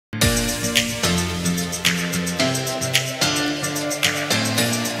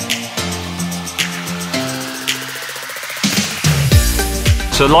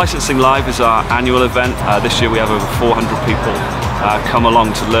So Licensing Live is our annual event. This year we have over 400 people come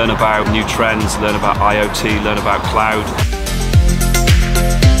along to learn about new trends, learn about IoT, learn about cloud.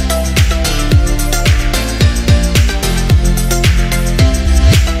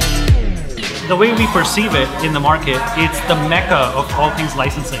 The way we perceive it in the market, it's the mecca of all things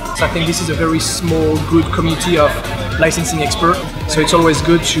licensing. So I think this is a very small, good community of licensing experts. So it's always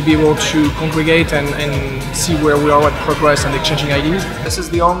good to be able to congregate and see where we are at progress and exchanging ideas. This is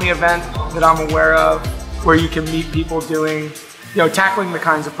the only event that I'm aware of where you can meet people doing, tackling the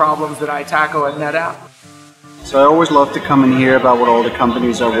kinds of problems that I tackle at NetApp. So I always love to come and hear about what all the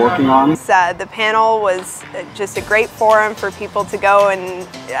companies are working on. The panel was just a great forum for people to go and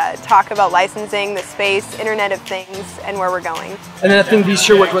talk about licensing, the space, Internet of Things, and where we're going. And then I think this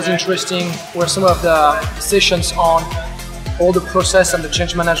year what was interesting were some of the sessions on all the process and the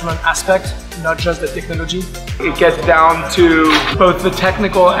change management aspect, not just the technology. It gets down to both the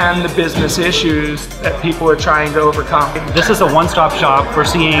technical and the business issues that people are trying to overcome. This is a one-stop shop for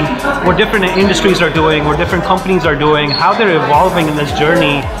seeing what different industries are doing, what different companies are doing, how they're evolving in this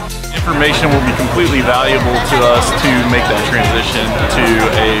journey. Information will be completely valuable to us to make that transition to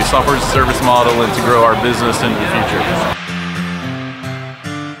a software as a service model and to grow our business into the future.